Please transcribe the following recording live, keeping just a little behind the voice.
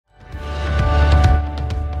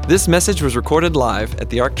This message was recorded live at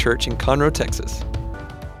the Ark Church in Conroe, Texas.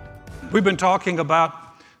 We've been talking about,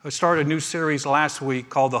 we started a new series last week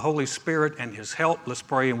called The Holy Spirit and His Help. Let's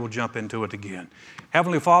pray and we'll jump into it again.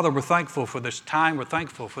 Heavenly Father, we're thankful for this time. We're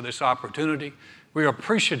thankful for this opportunity. We are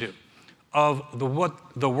appreciative of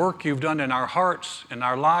the work you've done in our hearts and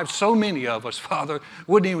our lives. So many of us, Father,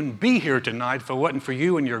 wouldn't even be here tonight if it wasn't for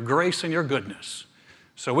you and your grace and your goodness.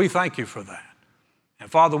 So we thank you for that. And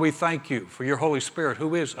Father, we thank you for your Holy Spirit,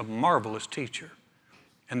 who is a marvelous teacher,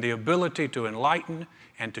 and the ability to enlighten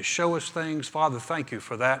and to show us things. Father, thank you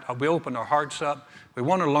for that. We open our hearts up. We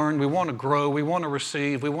want to learn. We want to grow. We want to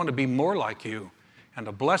receive. We want to be more like you and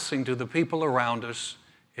a blessing to the people around us.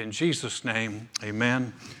 In Jesus' name,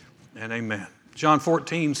 amen and amen. John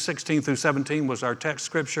 14, 16 through 17 was our text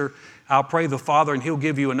scripture. I'll pray the Father, and he'll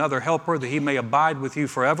give you another helper that he may abide with you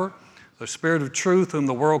forever, the Spirit of truth whom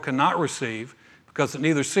the world cannot receive, because it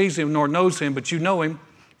neither sees him nor knows him, but you know him,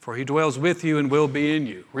 for he dwells with you and will be in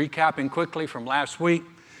you. Recapping quickly from last week,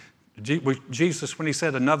 Jesus, when he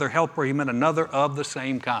said another helper, he meant another of the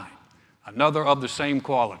same kind, another of the same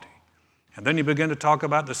quality. And then he began to talk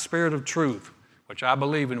about the Spirit of truth, which I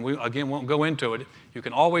believe, and we, again, won't go into it. You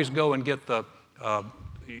can always go and get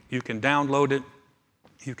you can download it.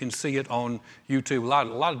 You can see it on YouTube,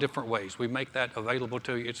 a lot of different ways. We make that available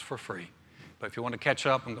to you. It's for free. But if you want to catch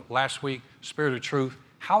up on last week, Spirit of Truth,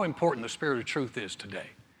 how important the Spirit of Truth is today.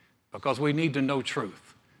 Because we need to know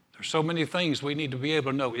truth. There's so many things we need to be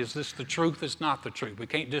able to know. Is this the truth? It's not the truth. We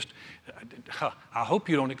can't just, I hope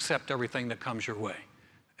you don't accept everything that comes your way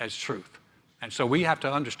as truth. And so we have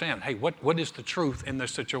to understand, hey, what is the truth in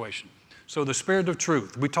this situation? So the Spirit of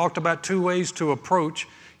Truth. We talked about two ways to approach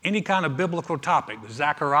any kind of biblical topic, the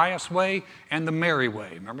Zacharias way and the Mary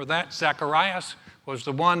way. Remember that? Zacharias was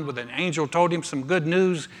the one with an angel told him some good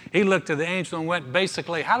news. He looked at the angel and went,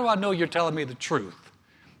 basically, how do I know you're telling me the truth?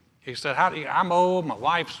 He said, I'm old, my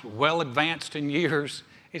wife's well advanced in years.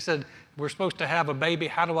 He said, we're supposed to have a baby.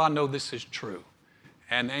 How do I know this is true?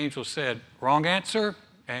 And the angel said, wrong answer.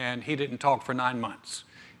 And he didn't talk for 9 months.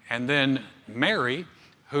 And then Mary,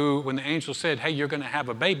 who, when the angel said, hey, you're going to have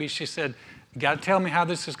a baby, she said, you got to tell me how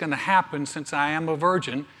this is going to happen since I am a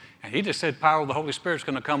virgin. And he just said, power of the Holy Spirit is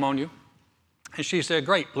going to come on you. And she said,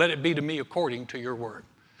 great, let it be to me according to your word.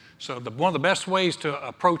 So one of the best ways to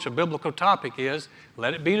approach a biblical topic is,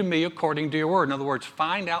 let it be to me according to your word. In other words,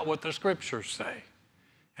 find out what the scriptures say.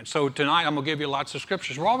 And so tonight I'm going to give you lots of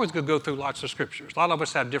scriptures. We're always going to go through lots of scriptures. A lot of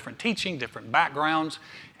us have different teaching, different backgrounds,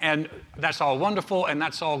 and that's all wonderful and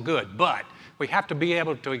that's all good. But we have to be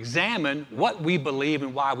able to examine what we believe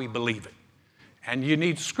and why we believe it. And you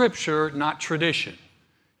need scripture, not tradition.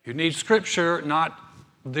 You need scripture, not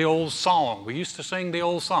the old song. We used to sing the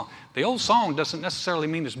old song. The old song doesn't necessarily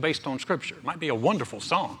mean it's based on scripture. It might be a wonderful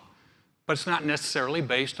song, but it's not necessarily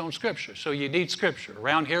based on scripture. So you need scripture.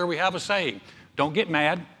 Around here we have a saying, don't get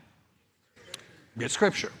mad, get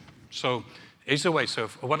scripture. So either way, so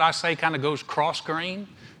if what I say kind of goes cross-grain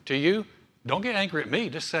to you, don't get angry at me.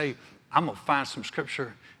 Just say, I'm going to find some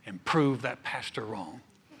scripture and prove that pastor wrong.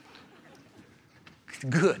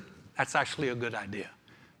 Good. That's actually a good idea.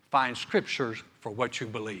 Find scriptures for what you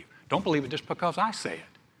believe. Don't believe it just because I say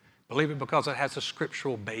it. Believe it because it has a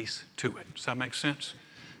scriptural base to it. Does that make sense?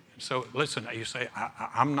 So listen, you say,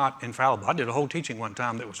 I'm not infallible. I did a whole teaching one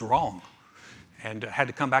time that was wrong and had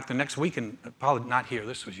to come back the next week and probably not here,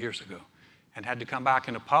 this was years ago, and had to come back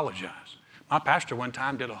and apologize. My pastor one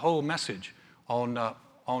time did a whole message on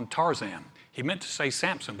Tarzan. He meant to say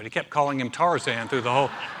Samson, but he kept calling him Tarzan through the whole.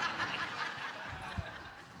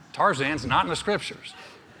 Tarzan's not in the scriptures.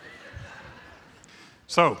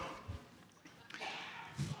 So,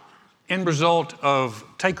 end result of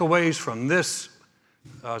takeaways from this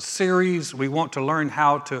series, we want to learn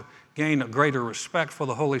how to gain a greater respect for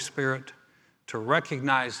the Holy Spirit, to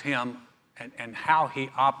recognize him and how he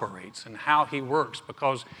operates and how he works,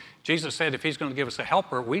 because Jesus said if he's going to give us a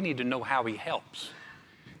helper, we need to know how he helps.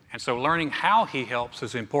 And so learning how he helps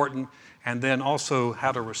is important, and then also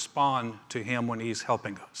how to respond to him when he's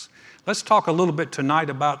helping us. Let's talk a little bit tonight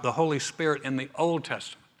about the Holy Spirit in the Old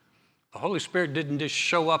Testament. The Holy Spirit didn't just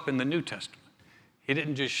show up in the New Testament. He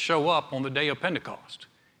didn't just show up on the day of Pentecost.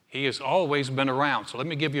 He has always been around. So let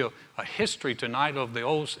me give you a history tonight of the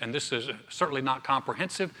Old, and this is certainly not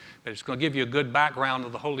comprehensive, but it's going to give you a good background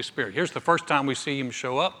of the Holy Spirit. Here's the first time we see him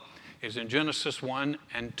show up, is in Genesis 1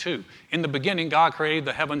 and 2. In the beginning, God created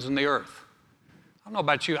the heavens and the earth. I don't know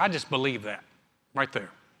about you, I just believe that right there.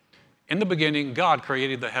 In the beginning, God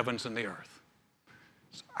created the heavens and the earth.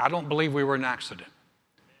 So I don't believe we were an accident.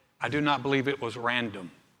 I do not believe it was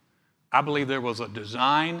random. I believe there was a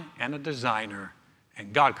design and a designer,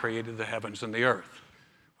 and God created the heavens and the earth.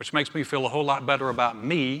 which makes me feel a whole lot better about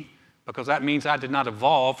me, because that means I did not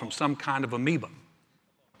evolve from some kind of amoeba.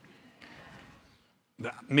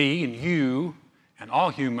 Me and you and all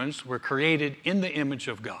humans were created in the image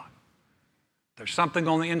of God. There's something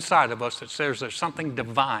on the inside of us that says there's something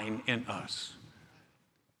divine in us.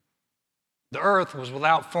 The earth was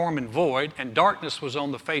without form and void, and darkness was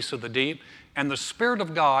on the face of the deep, and the Spirit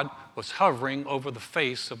of God was hovering over the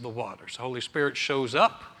face of the waters. The Holy Spirit shows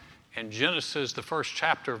up in Genesis, the first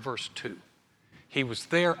chapter, verse 2. He was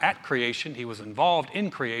there at creation. He was involved in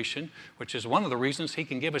creation, which is one of the reasons he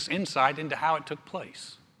can give us insight into how it took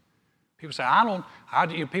place. People say,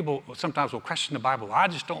 people sometimes will question the Bible. I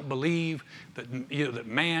just don't believe that, that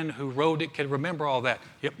man who wrote it could remember all that.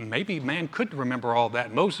 Yep, maybe man could remember all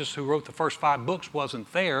that. Moses, who wrote the first 5 books,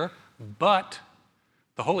 wasn't there, but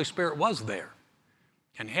the Holy Spirit was there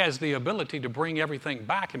and has the ability to bring everything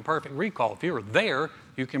back in perfect recall. If you're there,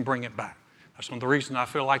 you can bring it back. That's one of the reasons I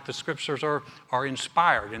feel like the Scriptures are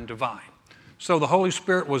inspired and divine. So the Holy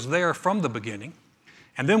Spirit was there from the beginning.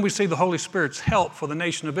 And then we see the Holy Spirit's help for the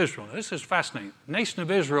nation of Israel. Now, this is fascinating. The nation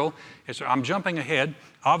of Israel I'm jumping ahead,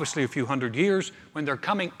 obviously a few hundred years, when they're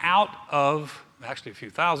coming out of, actually a few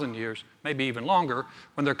thousand years, maybe even longer,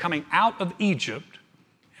 when they're coming out of Egypt,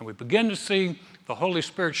 and we begin to see the Holy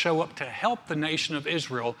Spirit show up to help the nation of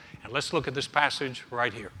Israel. And let's look at this passage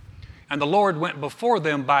right here. And the Lord went before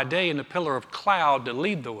them by day in a pillar of cloud to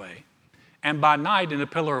lead the way, and by night in a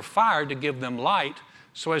pillar of fire to give them light,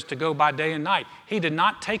 so as to go by day and night. He did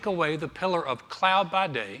not take away the pillar of cloud by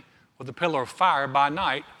day or the pillar of fire by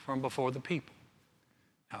night from before the people.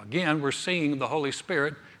 Now again, we're seeing the Holy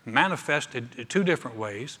Spirit manifested in 2 different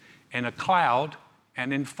ways, in a cloud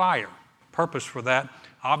and in fire. Purpose for that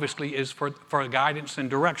obviously is for guidance and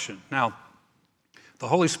direction. Now, the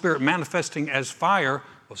Holy Spirit manifesting as fire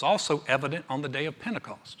was also evident on the day of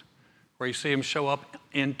Pentecost, where you see him show up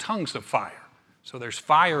in tongues of fire. So there's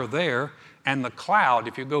fire there, and the cloud,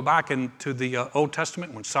 if you go back into the Old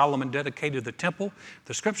Testament when Solomon dedicated the temple,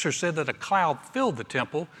 the Scripture said that a cloud filled the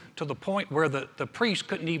temple to the point where the priest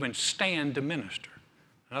couldn't even stand to minister.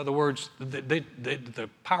 In other words, the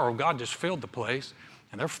power of God just filled the place,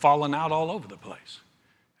 and they're falling out all over the place.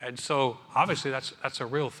 And so obviously that's a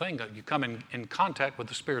real thing. You come in contact with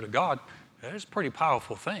the Spirit of God, it's a pretty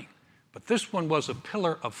powerful thing. But this one was a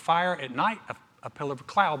pillar of fire at night, a pillar of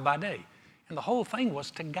cloud by day. And the whole thing was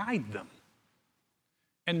to guide them.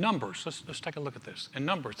 In Numbers, let's take a look at this. In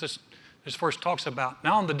Numbers, this verse talks about,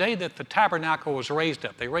 now on the day that the tabernacle was raised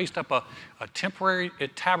up, they raised up a temporary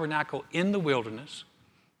tabernacle in the wilderness.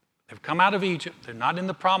 They've come out of Egypt. They're not in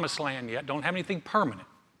the promised land yet, don't have anything permanent.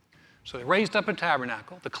 So they raised up a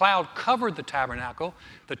tabernacle. The cloud covered the tabernacle,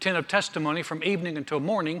 the tent of testimony, from evening until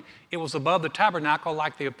morning. It was above the tabernacle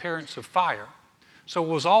like the appearance of fire. So it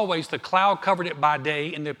was always the cloud covered it by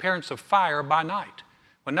day and the appearance of fire by night.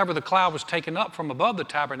 Whenever the cloud was taken up from above the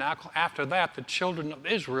tabernacle, after that, the children of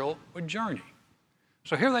Israel would journey.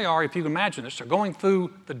 So here they are, if you can imagine this, they're going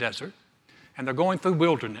through the desert, and they're going through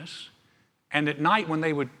wilderness, and at night when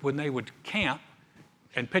they would camp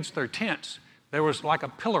and pitch their tents, there was like a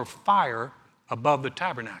pillar of fire above the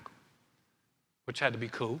tabernacle, which had to be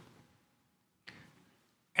cool.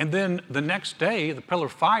 And then the next day, the pillar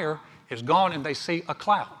of fire is gone, and they see a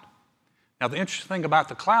cloud. Now, the interesting thing about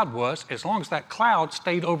the cloud was, as long as that cloud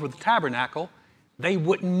stayed over the tabernacle, they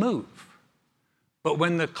wouldn't move. But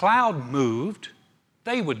when the cloud moved,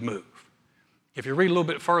 they would move. If you read a little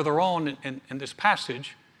bit further on in this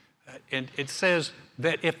passage, it says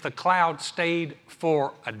that if the cloud stayed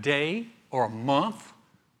for a day or a month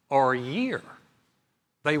or a year,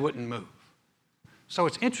 they wouldn't move. So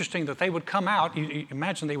it's interesting that they would come out. You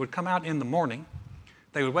imagine they would come out in the morning.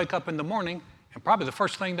 They would wake up in the morning, and probably the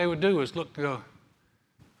first thing they would do is look and go,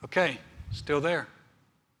 okay, still there.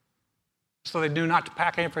 So they knew not to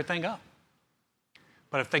pack everything up.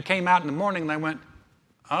 But if they came out in the morning and they went,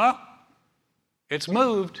 it's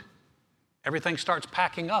moved, everything starts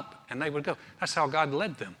packing up, and they would go. That's how God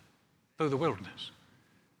led them through the wilderness.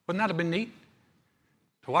 Wouldn't that have been neat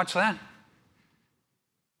to watch that?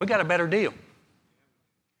 We got a better deal.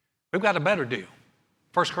 We've got a better deal.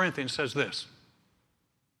 1 Corinthians says this.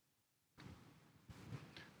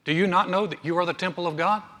 Do you not know that you are the temple of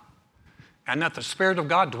God and that the Spirit of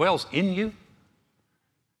God dwells in you?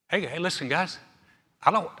 Hey, listen, guys.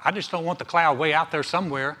 I just don't want the cloud way out there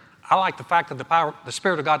somewhere. I like the fact that the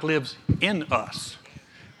Spirit of God lives in us.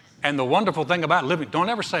 And the wonderful thing about living, don't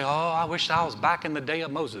ever say, I wish I was back in the day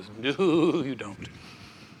of Moses. No, you don't.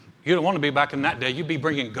 You don't want to be back in that day. You'd be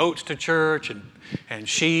bringing goats to church and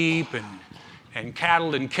sheep and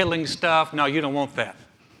cattle and killing stuff. No, you don't want that.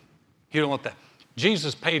 You don't want that.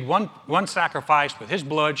 Jesus paid one sacrifice with his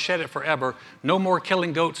blood, shed it forever. No more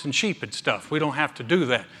killing goats and sheep and stuff. We don't have to do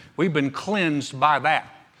that. We've been cleansed by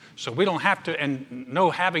that. So we don't have to, and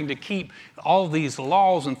no having to keep all these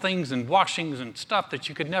laws and things and washings and stuff that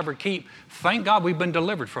you could never keep. Thank God we've been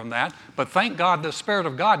delivered from that. But thank God the Spirit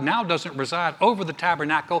of God now doesn't reside over the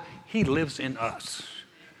tabernacle. He lives in us.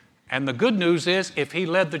 And the good news is, if he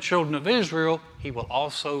led the children of Israel, he will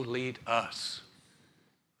also lead us.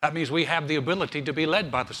 That means we have the ability to be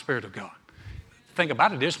led by the Spirit of God. The thing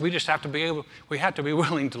about it is, we have to be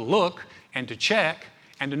willing to look and to check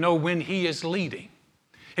and to know when he is leading.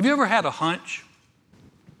 Have you ever had a hunch?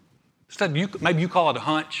 Maybe you call it a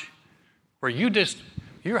hunch, where you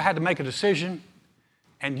had to make a decision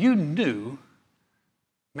and you knew,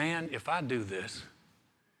 man, if I do this,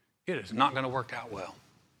 it is not going to work out well.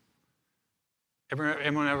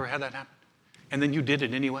 Anyone ever had that happen? And then you did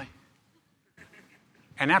it anyway?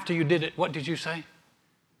 And after you did it, what did you say?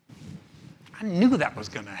 I knew that was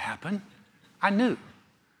going to happen. I knew.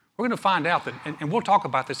 We're going to find out that, and we'll talk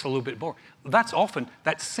about this a little bit more. That's often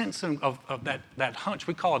that sense of that hunch.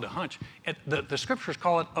 We call it a hunch. The scriptures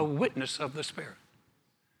call it a witness of the Spirit.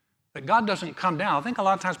 That God doesn't come down. I think a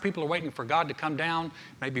lot of times people are waiting for God to come down,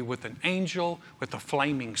 maybe with an angel, with a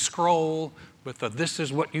flaming scroll, with a this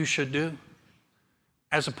is what you should do.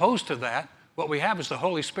 As opposed to that, what we have is the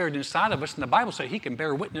Holy Spirit inside of us, and the Bible says he can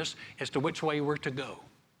bear witness as to which way we're to go.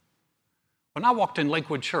 When I walked in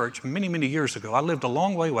Lakewood Church many, many years ago, I lived a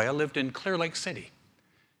long way away. I lived in Clear Lake City.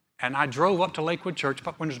 And I drove up to Lakewood Church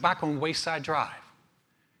when it was back on Wayside Drive.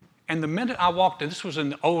 And the minute I walked in, this was in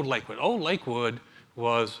the old Lakewood. Old Lakewood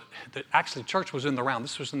actually church was in the round.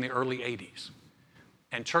 This was in the early 80s.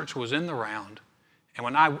 And church was in the round. And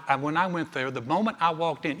when I went there, the moment I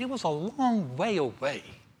walked in, it was a long way away.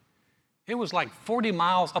 It was like 40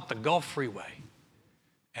 miles up the Gulf Freeway.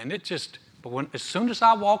 And as soon as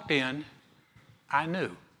I walked in, I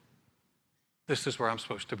knew this is where I'm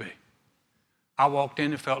supposed to be. I walked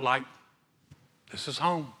in and felt like this is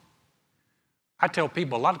home. I tell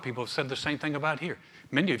people, a lot of people have said the same thing about here.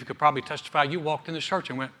 Many of you could probably testify, you walked in this church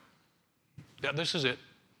and went, yeah, this is it.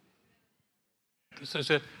 This is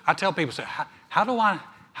it. I tell people, say, how do I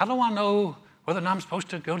know whether or not I'm supposed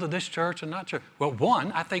to go to this church or not church? Well,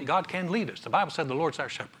 one, I think God can lead us. The Bible said the Lord's our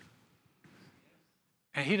shepherd.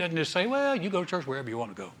 And he doesn't just say, well, you go to church wherever you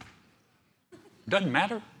want to go. Doesn't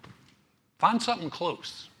matter. Find something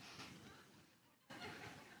close.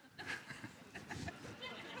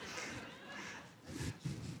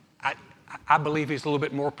 I believe he's a little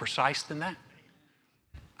bit more precise than that.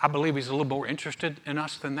 I believe he's a little more interested in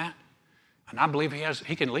us than that. And I believe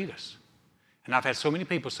he can lead us. And I've had so many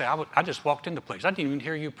people say, I just walked into the place. I didn't even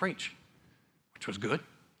hear you preach, which was good.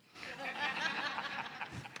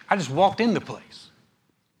 I just walked in the place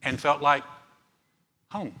and felt like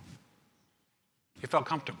home. You felt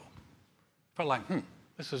comfortable. Felt like,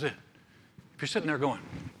 this is it. If you're sitting there going,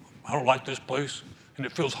 I don't like this place, and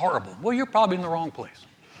it feels horrible, well, you're probably in the wrong place.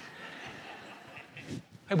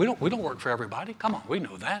 Hey, we don't work for everybody. Come on, we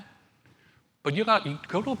know that. But you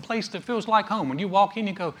go to a place that feels like home. When you walk in,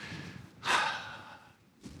 you go,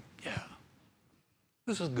 yeah,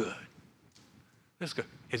 this is good. This is good.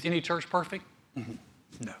 Is any church perfect?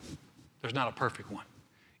 No, there's not a perfect one.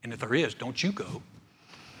 And if there is, don't you go.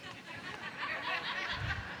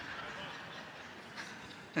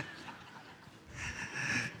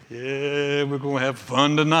 Yeah, we're going to have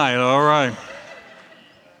fun tonight, all right.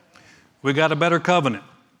 We got a better covenant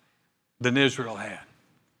than Israel had.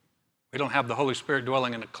 We don't have the Holy Spirit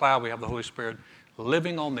dwelling in a cloud. We have the Holy Spirit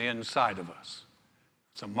living on the inside of us.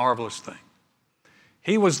 It's a marvelous thing.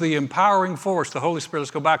 He was the empowering force, the Holy Spirit.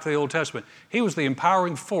 Let's go back to the Old Testament. He was the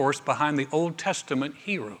empowering force behind the Old Testament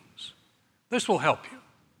heroes. This will help you.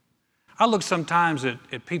 I look sometimes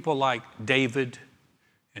at people like David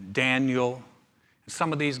and Daniel and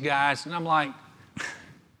some of these guys, and I'm like,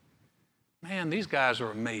 man, these guys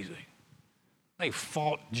are amazing. They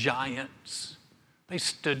fought giants. They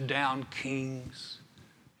stood down kings.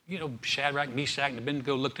 You know, Shadrach, Meshach, and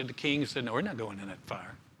Abednego looked at the king and said, no, we're not going in that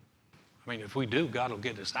fire. I mean, if we do, God will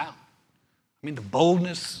get us out. I mean, the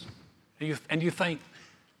boldness, and you think,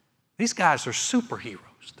 these guys are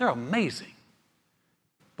superheroes. They're amazing.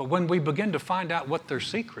 But when we begin to find out what their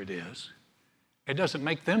secret is, it doesn't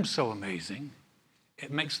make them so amazing. It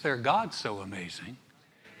makes their God so amazing.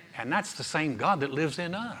 And that's the same God that lives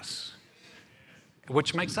in us,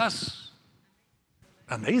 which makes us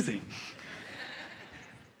amazing.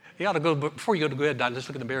 You ought to go, before you go to bed, just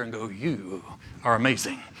look in the mirror and go, you are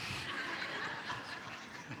amazing.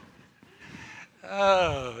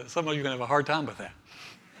 Some of you are going to have a hard time with that.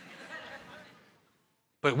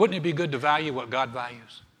 But wouldn't it be good to value what God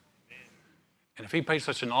values? And if he paid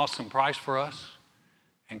such an awesome price for us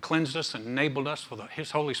and cleansed us and enabled us for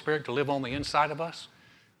his Holy Spirit to live on the inside of us,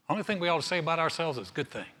 the only thing we ought to say about ourselves is good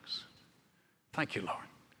things. Thank you, Lord.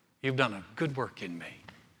 You've done a good work in me.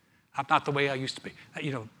 I'm not the way I used to be.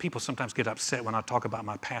 You know, people sometimes get upset when I talk about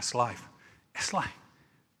my past life. It's like,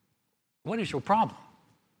 what is your problem?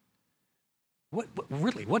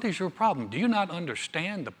 Really, what is your problem? Do you not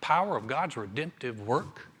understand the power of God's redemptive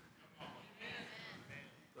work?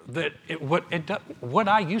 That what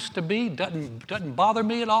I used to be doesn't bother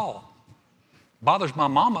me at all. Bothers my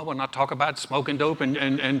mama when I talk about smoking dope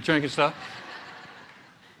and drinking stuff.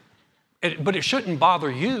 But it shouldn't bother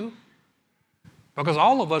you, because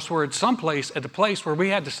all of us were at a place where we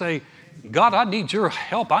had to say, God, I need your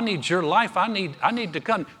help. I need your life. I need to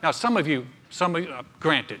come. Now, some of you,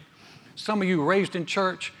 granted, some of you raised in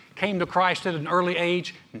church, came to Christ at an early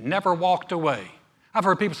age, never walked away. I've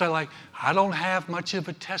heard people say, like, I don't have much of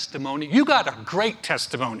a testimony. You got a great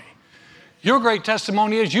testimony. Your great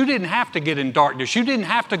testimony is you didn't have to get in darkness. You didn't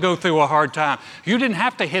have to go through a hard time. You didn't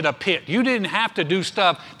have to hit a pit. You didn't have to do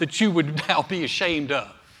stuff that you would now be ashamed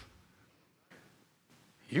of.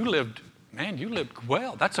 You lived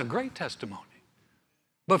well. That's a great testimony.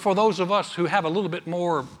 But for those of us who have a little bit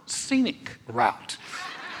more scenic route,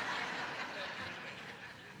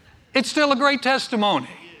 it's still a great testimony.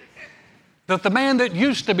 That the man that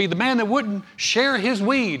used to be, the man that wouldn't share his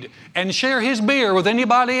weed and share his beer with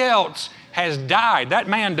anybody else, has died. That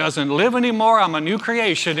man doesn't live anymore. I'm a new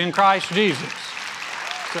creation in Christ Jesus.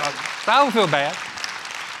 So I don't feel bad.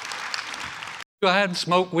 I hadn't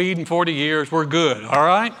smoked weed in 40 years. We're good, all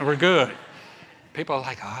right? We're good. People are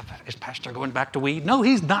like, oh, is Pastor going back to weed? No,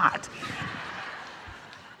 he's not.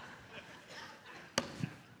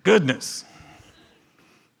 Goodness.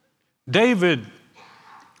 David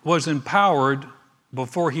was empowered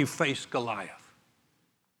before he faced Goliath.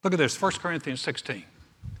 Look at this, 1 Corinthians 16.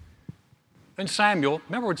 Then Samuel,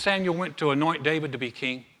 remember when Samuel went to anoint David to be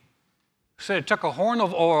king? He said, took a horn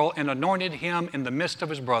of oil and anointed him in the midst of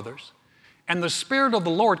his brothers. And the Spirit of the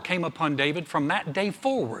Lord came upon David from that day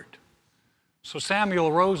forward. So Samuel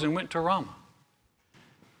arose and went to Ramah.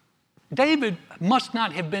 David must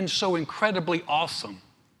not have been so incredibly awesome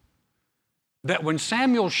that when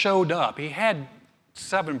Samuel showed up, he had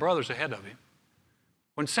 7 brothers ahead of him.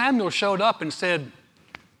 When Samuel showed up and said,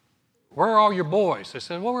 where are all your boys? They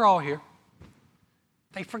said, well, we're all here.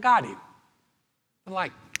 They forgot him. They're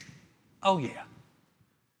like, oh yeah,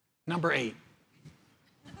 number 8.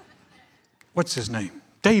 What's his name?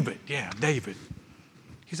 David. Yeah, David.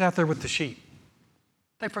 He's out there with the sheep.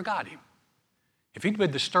 They forgot him. If he'd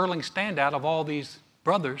been the sterling standout of all these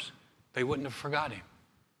brothers, they wouldn't have forgot him.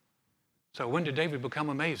 So when did David become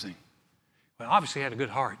amazing? Well, obviously he had a good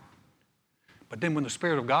heart. But then when the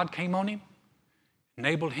Spirit of God came on him,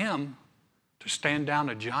 enabled him to stand down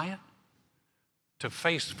a giant, to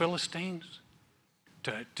face Philistines,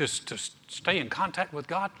 to stay in contact with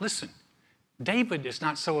God. Listen, David is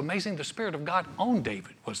not so amazing. The Spirit of God on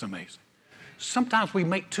David was amazing. Sometimes we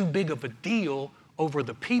make too big of a deal over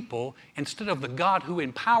the people instead of the God who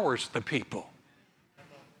empowers the people.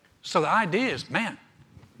 So the idea is, man,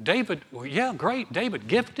 David, well, yeah, great. David,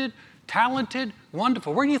 gifted, talented,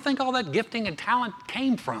 wonderful. Where do you think all that gifting and talent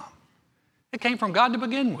came from? It came from God to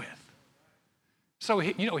begin with. So,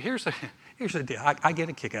 here's the deal. I get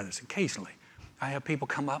a kick out of this occasionally. I have people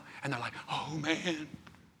come up and they're like, oh man,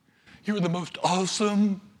 you're the most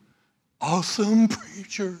awesome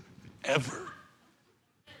preacher ever.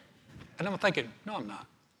 And I'm thinking, no, I'm not.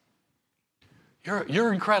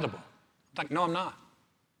 You're incredible. I'm like, no, I'm not.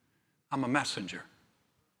 I'm a messenger.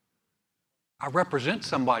 I represent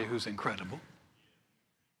somebody who's incredible.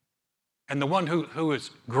 And the one who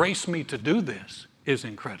has graced me to do this is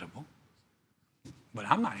incredible. But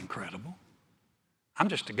I'm not incredible. I'm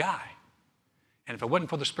just a guy. And if it wasn't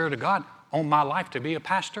for the Spirit of God on my life to be a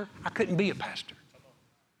pastor, I couldn't be a pastor.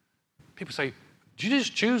 People say, did you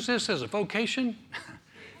just choose this as a vocation?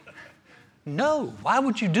 No, why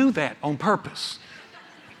would you do that on purpose?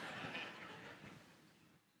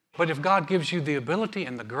 But if God gives you the ability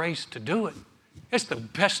and the grace to do it, it's the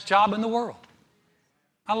best job in the world.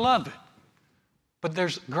 I love it. But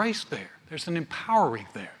there's grace there. There's an empowering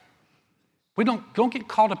there. We don't get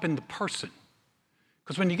caught up in the person.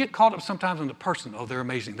 Because when you get caught up sometimes in the person, oh, they're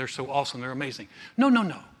amazing, they're so awesome, they're amazing.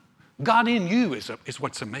 No. God in you is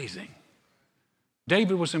what's amazing.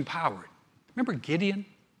 David was empowered. Remember Gideon?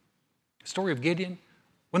 The story of Gideon?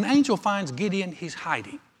 When the angel finds Gideon, he's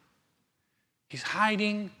hiding. He's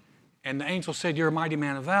hiding, and the angel said, you're a mighty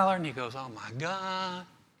man of valor. And he goes, oh my God.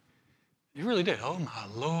 He really did. Oh my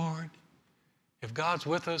Lord. If God's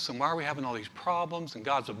with us, then why are we having all these problems? And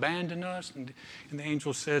God's abandoned us. And the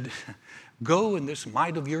angel said, go in this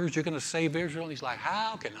might of yours, you're going to save Israel. And he's like,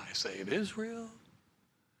 how can I save Israel?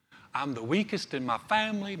 I'm the weakest in my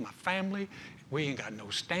family. We ain't got no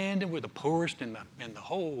standing. We're the poorest in the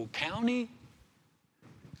whole county.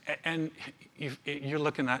 And you're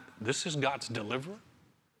looking at, this is God's deliverer.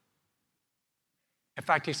 In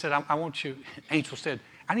fact, he said, I want you, angel said,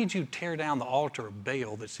 I need you to tear down the altar of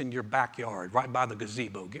Baal that's in your backyard, right by the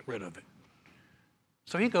gazebo. Get rid of it.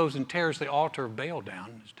 So he goes and tears the altar of Baal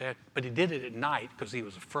down, but he did it at night because he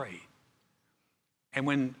was afraid. And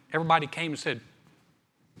when everybody came and said,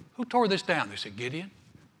 who tore this down? They said, Gideon.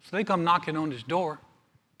 So they come knocking on his door.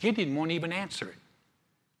 Gideon won't even answer it.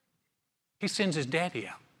 He sends his daddy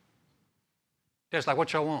out. Dad's like,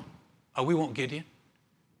 what y'all want? Oh, we want Gideon.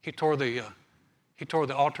 He tore the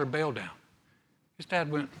altar of Baal down. His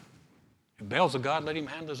dad went, if Baal's a god, let him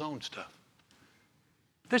handle his own stuff.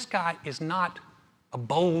 This guy is not a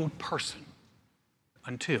bold person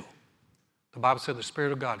until the Bible said the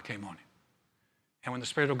Spirit of God came on him. And when the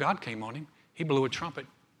Spirit of God came on him, he blew a trumpet,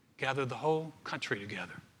 gathered the whole country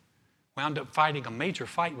together, wound up fighting a major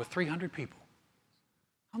fight with 300 people.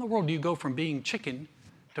 How in the world do you go from being chicken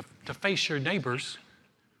to face your neighbors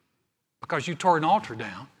because you tore an altar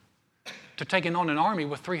down to taking on an army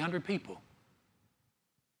with 300 people?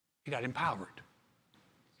 You got empowered.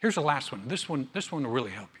 Here's the last one. This one will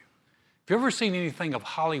really help you. Have you ever seen anything of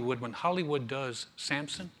Hollywood when Hollywood does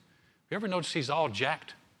Samson? Have you ever noticed he's all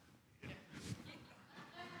jacked?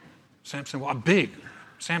 Samson, well, big.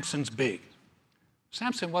 Samson's big.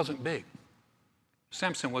 Samson wasn't big.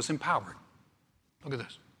 Samson was empowered. Look at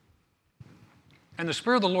this. And the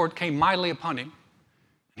Spirit of the Lord came mightily upon him,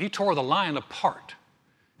 and he tore the lion apart,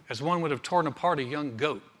 as one would have torn apart a young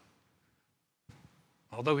goat.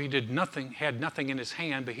 Although he did nothing, had nothing in his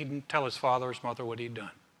hand, but he didn't tell his father or his mother what he'd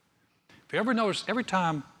done. If you ever notice, every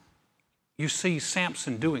time you see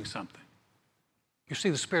Samson doing something, you see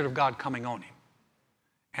the Spirit of God coming on him.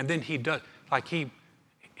 And then he does, like he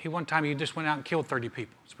one time he just went out and killed 30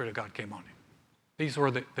 people. The Spirit of God came on him. These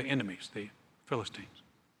were the enemies, the Philistines.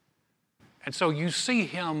 And so you see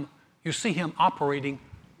him operating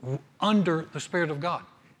under the Spirit of God.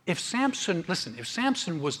 If Samson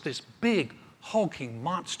was this big, hulking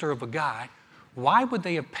monster of a guy, why would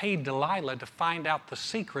they have paid Delilah to find out the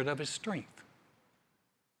secret of his strength?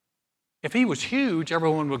 If he was huge,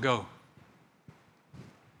 everyone would go,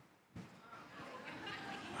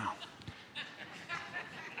 well,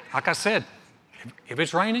 like I said, if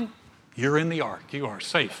it's raining, you're in the ark. You are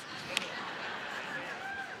safe.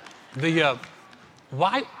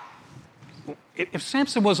 Why? If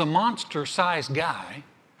Samson was a monster-sized guy,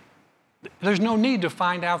 there's no need to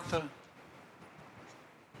find out the...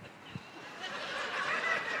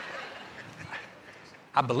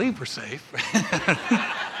 I believe we're safe.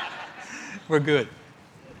 We're good.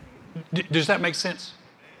 Does that make sense?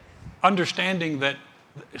 Understanding that,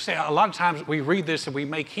 say, a lot of times we read this and we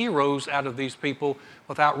make heroes out of these people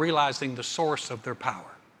without realizing the source of their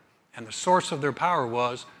power. And the source of their power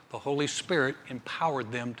was the Holy Spirit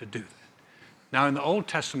empowered them to do that. Now, in the Old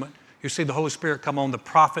Testament, you see the Holy Spirit come on the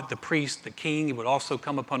prophet, the priest, the king. He would also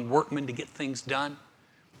come upon workmen to get things done.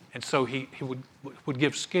 And so he would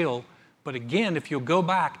give skill. But again, if you'll go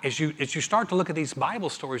back, as you start to look at these Bible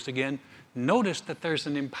stories again, notice that there's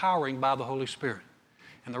an empowering by the Holy Spirit.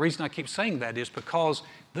 And the reason I keep saying that is because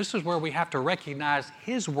this is where we have to recognize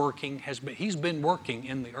his working he's been working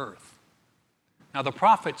in the earth. Now, the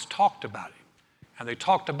prophets talked about it, and they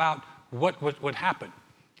talked about what would happen.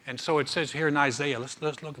 And so it says here in Isaiah, let's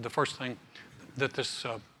look at the first thing that this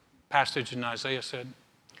passage in Isaiah said.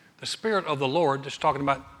 The Spirit of the Lord, just talking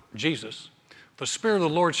about Jesus, the Spirit of the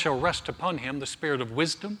Lord shall rest upon him, the Spirit of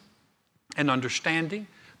wisdom and understanding,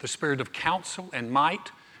 the Spirit of counsel and might,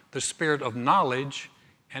 the Spirit of knowledge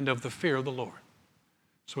and of the fear of the Lord.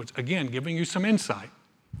 So it's, again, giving you some insight,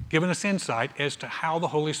 giving us insight as to how the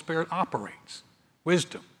Holy Spirit operates.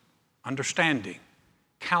 Wisdom, understanding,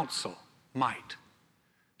 counsel, might.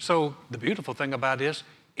 So the beautiful thing about it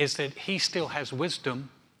is that he still has wisdom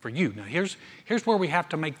for you. Now here's where we have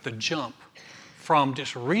to make the jump from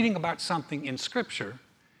just reading about something in Scripture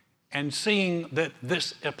and seeing that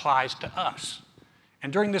this applies to us.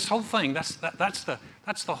 And during this whole thing, that's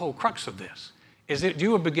the whole crux of this, is that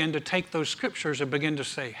you would begin to take those Scriptures and begin to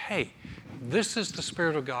say, hey, this is the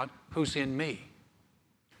Spirit of God who's in me.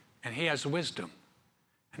 And he has wisdom,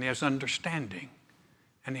 and he has understanding,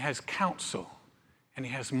 and he has counsel, and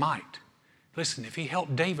he has might. Listen, if he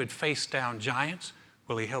helped David face down giants,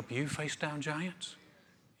 will he help you face down giants?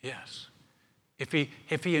 Yes.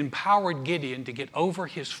 If he empowered Gideon to get over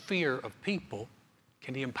his fear of people,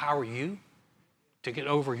 can he empower you to get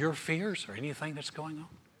over your fears or anything that's going on?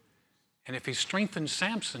 And if he strengthened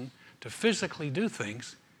Samson to physically do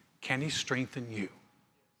things, can he strengthen you?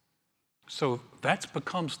 So that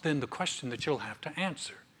becomes then the question that you'll have to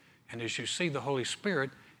answer. And as you see the Holy Spirit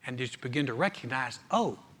and as you begin to recognize,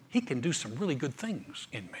 oh, he can do some really good things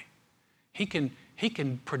in me. He can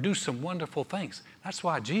produce some wonderful things. That's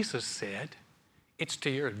why Jesus said, it's to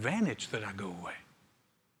your advantage that I go away.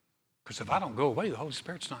 Because if I don't go away, the Holy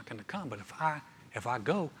Spirit's not going to come. But if I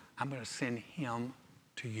go, I'm going to send him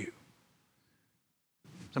to you.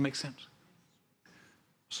 Does that make sense?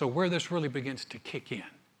 So where this really begins to kick in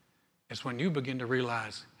is when you begin to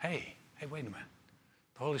realize, hey, wait a minute.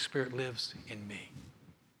 The Holy Spirit lives in me,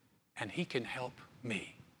 and he can help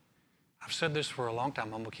me. I've said this for a long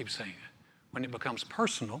time. I'm going to keep saying it. When it becomes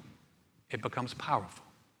personal, it becomes powerful.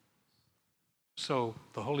 So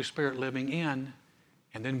the Holy Spirit living in,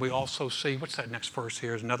 and then we also see, what's that next verse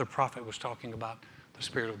here? Is another prophet was talking about the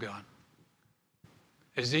Spirit of God.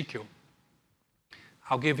 Ezekiel,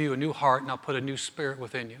 I'll give you a new heart and I'll put a new spirit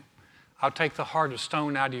within you. I'll take the heart of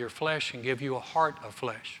stone out of your flesh and give you a heart of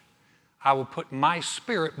flesh. I will put my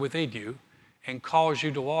spirit within you and cause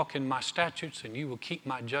you to walk in my statutes, and you will keep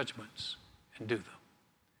my judgments and do them.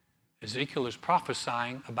 Ezekiel is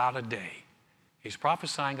prophesying about a day. He's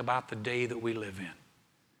prophesying about the day that we live in.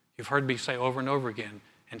 You've heard me say over and over again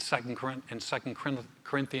in 2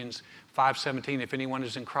 Corinthians 5:17, if anyone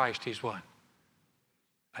is in Christ, he's what?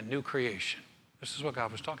 A new creation. This is what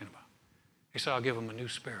God was talking about. He said, I'll give him a new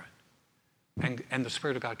spirit. And the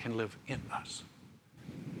Spirit of God can live in us.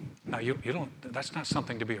 Now, you don't. That's not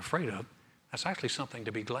something to be afraid of. That's actually something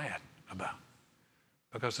to be glad about.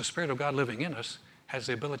 Because the Spirit of God living in us has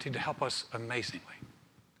the ability to help us amazingly.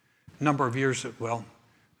 A number of years,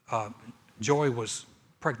 Joy was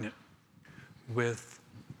pregnant with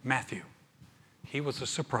Matthew. He was a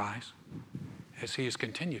surprise, as he has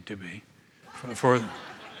continued to be.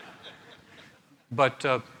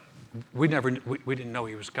 But we didn't know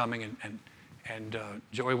he was coming, and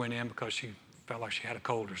Joy went in because she felt like she had a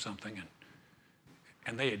cold or something,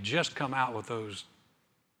 and they had just come out with those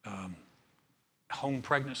home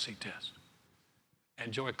pregnancy tests.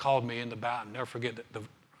 And Joy called me in the bow, and never forget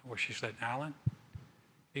where she said, Alan,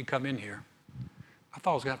 you come in here. I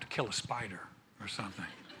thought I was going to have to kill a spider or something.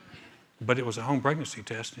 But it was a home pregnancy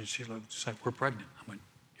test, and she said, we're pregnant. I went,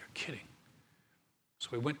 you're kidding. So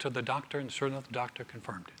we went to the doctor, and sure enough, the doctor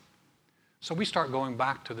confirmed it. So we start going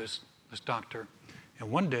back to this doctor, and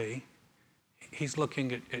one day, he's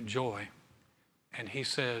looking at Joy, and he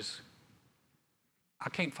says, I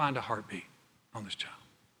can't find a heartbeat on this child.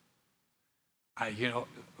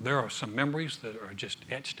 There are some memories that are just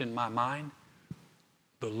etched in my mind.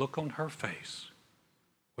 The look on her face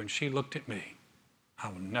when she looked at me, I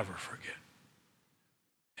will never forget.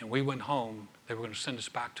 And we went home. They were going to send us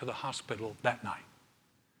back to the hospital that night.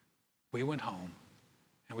 We went home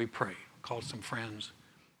and we prayed, called some friends,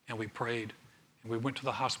 and we prayed. And we went to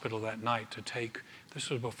the hospital that night to take, this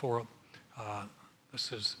was before,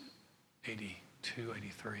 this is 82,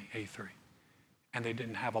 83. And they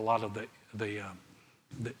didn't have a lot of the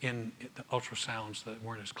ultrasounds that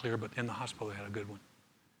weren't as clear, but in the hospital they had a good one.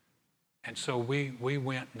 And so we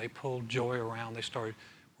went and they pulled Joy around. They started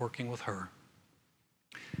working with her.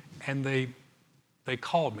 And they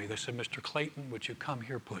called me. They said, Mr. Clayton, would you come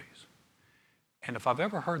here, please? And if I've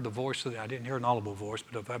ever heard the voice of I didn't hear an audible voice,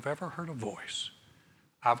 but if I've ever heard a voice,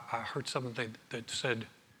 I heard something that said,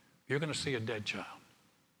 you're going to see a dead child.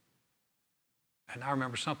 And I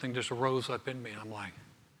remember something just rose up in me, and I'm like,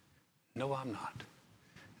 no, I'm not.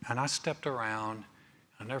 And I stepped around.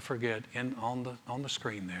 I'll never forget, on the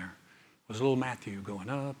screen there was little Matthew going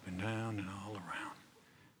up and down and all around.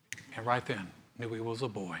 And right then, knew he was a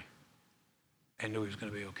boy and knew he was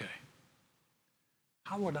going to be okay.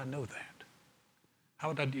 How would I know that? How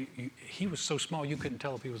would I do? He was so small you couldn't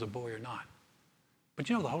tell if he was a boy or not. But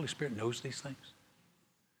the Holy Spirit knows these things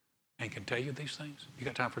and can tell you these things. You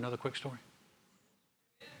got time for another quick story?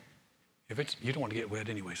 You don't want to get wet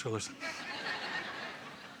anyway, so listen.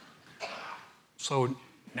 So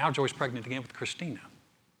now Joy's pregnant again with Christina.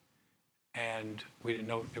 And we didn't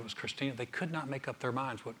know it was Christina. They could not make up their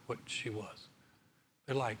minds what she was.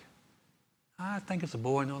 They're like, I think it's a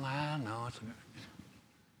boy. No, I don't know.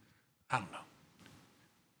 I don't know.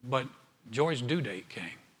 But Joy's due date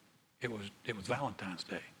came. It was Valentine's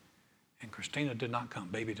Day. And Christina did not come.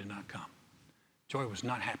 Baby did not come. Joy was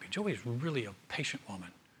not happy. Joy is really a patient woman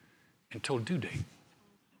until due date.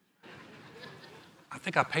 I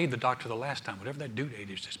think I paid the doctor the last time. Whatever that due date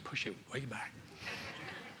is, just push it way back.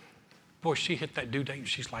 boy, she hit that due date, and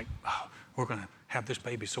she's like, oh, we're going to have this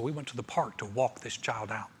baby. So we went to the park to walk this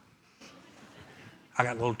child out. I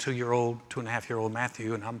got a little 2.5-year-old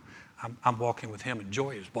Matthew, and I'm walking with him, and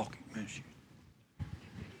Joy is walking. Man,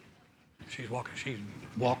 she's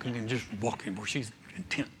walking and just walking where she's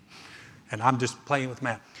intent. And I'm just playing with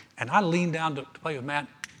Matt. And I leaned down to play with Matt,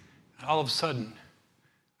 and all of a sudden,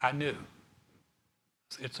 I knew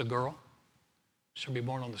it's a girl. She'll be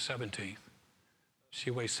born on the 17th. She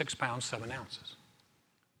weighs 6 pounds, 7 ounces.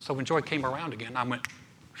 So when Joy came around again, I went,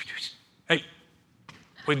 hey,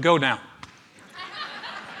 we'd go down.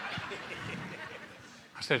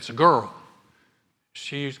 I said, it's a girl.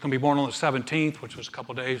 She's going to be born on the 17th, which was a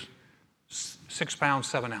couple of days, 6 pounds,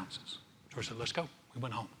 7 ounces. Joy said, let's go. We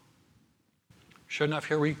went home. Sure enough,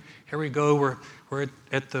 here we go. We're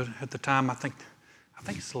at the time, I think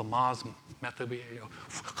it's Lamaze method.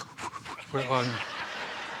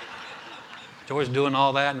 Joy's doing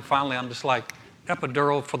all that, and finally I'm just like,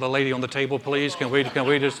 epidural for the lady on the table, please. Can we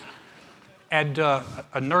just? And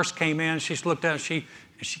a nurse came in. She looked at it. She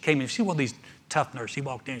came in. She was one of these tough nurses. She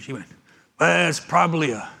walked in. She went, well, it's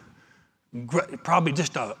probably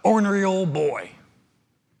just an ornery old boy.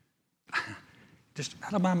 Just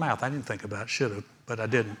out of my mouth. I didn't think about it. Should have, but I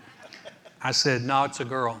didn't. I said, no, it's a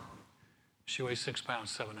girl. She weighs 6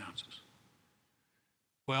 pounds, 7 ounces.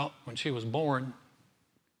 Well, when she was born,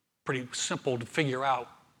 pretty simple to figure out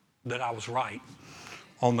that I was right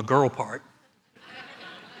on the girl part.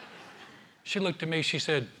 She looked at me, she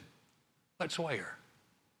said, let's weigh her.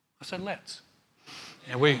 I said, let's.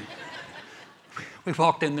 And we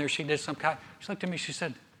walked in there, she did some kind. She looked at me, she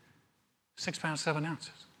said, 6 pounds, 7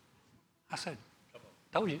 ounces. I said,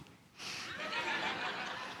 told you.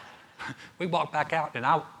 We walked back out, and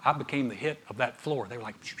I became the hit of that floor. They were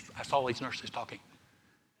like, I saw all these nurses talking.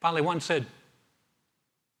 Finally, one said,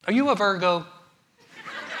 are you a Virgo?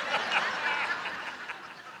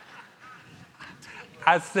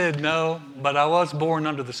 I said no, but I was born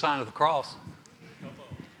under the sign of the cross.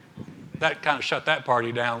 That kind of shut that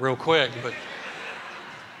party down real quick. But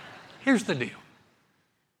here's the deal.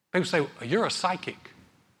 People say, well, you're a psychic.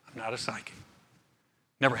 I'm not a psychic.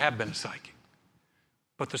 Never have been a psychic.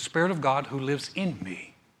 But the Spirit of God who lives in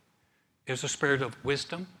me is a spirit of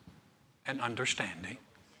wisdom and understanding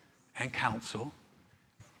and counsel.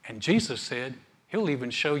 And Jesus said, he'll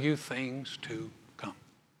even show you things to come.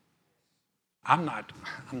 I'm not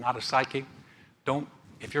a psychic.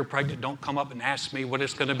 If you're pregnant, don't come up and ask me what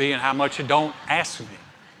it's going to be and how much. Don't ask me.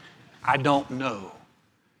 I don't know.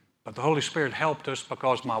 But the Holy Spirit helped us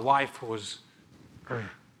because my wife was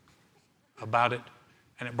about it,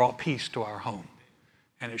 and it brought peace to our home.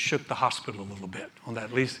 And it shook the hospital a little bit on that.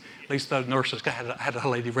 At least the nurses had a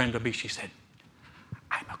lady friend to me. She said,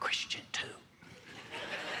 I'm a Christian too.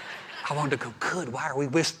 I wanted to go, good, why are we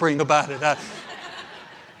whispering about it? The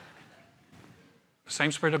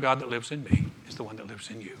same Spirit of God that lives in me is the one that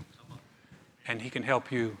lives in you. And he can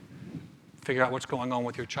help you figure out what's going on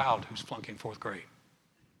with your child who's flunking 4th grade.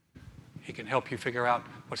 He can help you figure out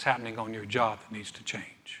what's happening on your job that needs to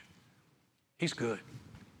change. He's good.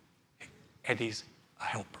 And he's a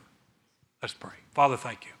helper. Let's pray. Father,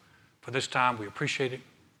 thank you for this time. We appreciate it.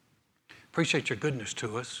 Appreciate your goodness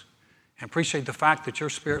to us. And appreciate the fact that your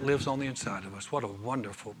Spirit lives on the inside of us. What a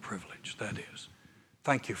wonderful privilege that is.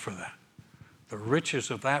 Thank you for that. The riches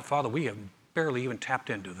of that, Father, we have barely even tapped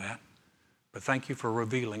into that. But thank you for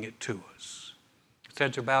revealing it to us.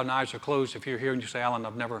 Heads are bowed and eyes are closed. If you're here and you say, Alan,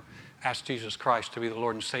 I've never asked Jesus Christ to be the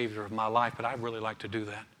Lord and Savior of my life, but I'd really like to do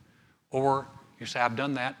that. Or you say, I've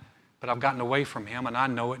done that, but I've gotten away from him, and I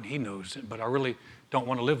know it, and he knows it, but I really don't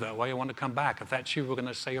want to live that way. I want to come back. If that's you, we're going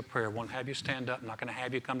to say a prayer. I won't have you stand up. I'm not going to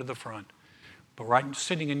have you come to the front. But right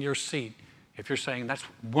sitting in your seat, if you're saying that's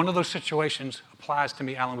one of those situations applies to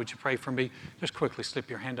me, Alan, would you pray for me? Just quickly slip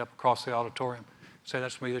your hand up across the auditorium. Say,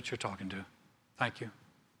 that's me that you're talking to. Thank you.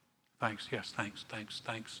 Thanks. Yes, thanks.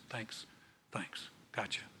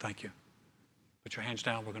 Gotcha. Thank you. Put your hands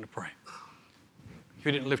down. We're going to pray. If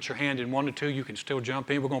you didn't lift your hand and wanted to, you can still jump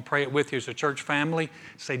in. We're going to pray it with you as a church family.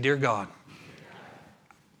 Say, Dear God,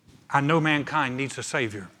 I know mankind needs a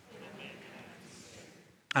Savior.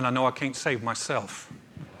 And I know I can't save myself.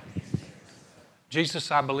 Jesus,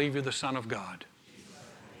 I believe you're the Son of God.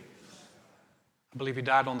 I believe you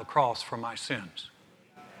died on the cross for my sins.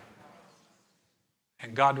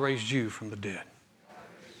 And God raised you from the dead.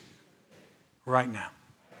 Right now,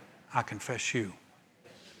 I confess you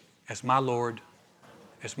as my Lord,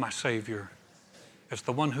 as my Savior, as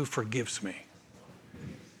the one who forgives me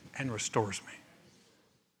and restores me.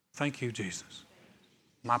 Thank you, Jesus.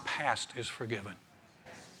 My past is forgiven.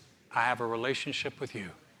 I have a relationship with you.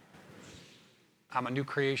 I'm a new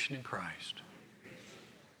creation in Christ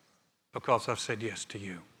because I've said yes to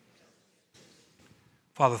you.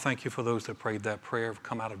 Father, thank you for those that prayed that prayer, have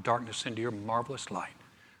come out of darkness into your marvelous light.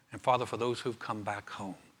 And Father, for those who've come back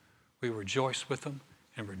home, we rejoice with them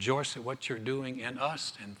and rejoice at what you're doing in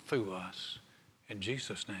us and through us. In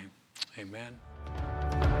Jesus' name, amen.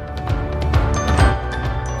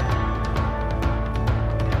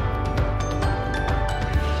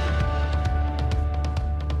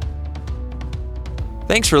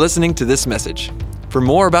 Thanks for listening to this message. For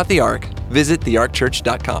more about the Ark, visit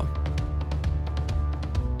thearkchurch.com.